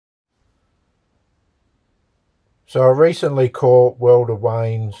So I recently caught World of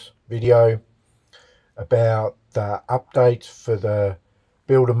Wayne's video about the updates for the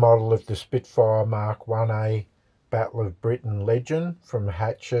builder model of the Spitfire Mk Battle of Britain Legend from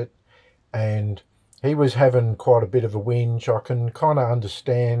Hachette, and he was having quite a bit of a whinge. I can kind of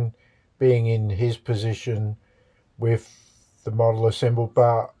understand being in his position with the model assembled,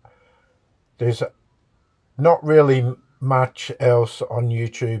 but there's not really much else on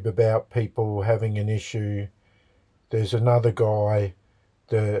YouTube about people having an issue. There's another guy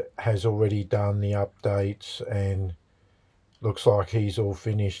that has already done the updates and looks like he's all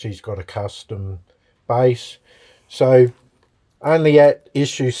finished. He's got a custom base. So only at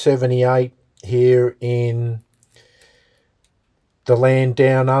issue 78 here in the land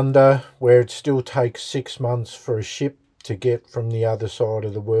down under, where it still takes 6 months for a ship to get from the other side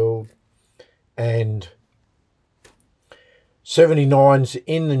of the world, and 79's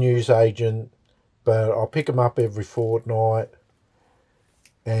in the newsagent, but I'll pick them up every fortnight.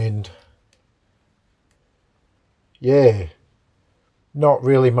 And yeah, not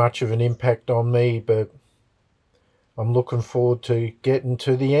really much of an impact on me, but I'm looking forward to getting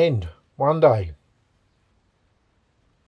to the end one day.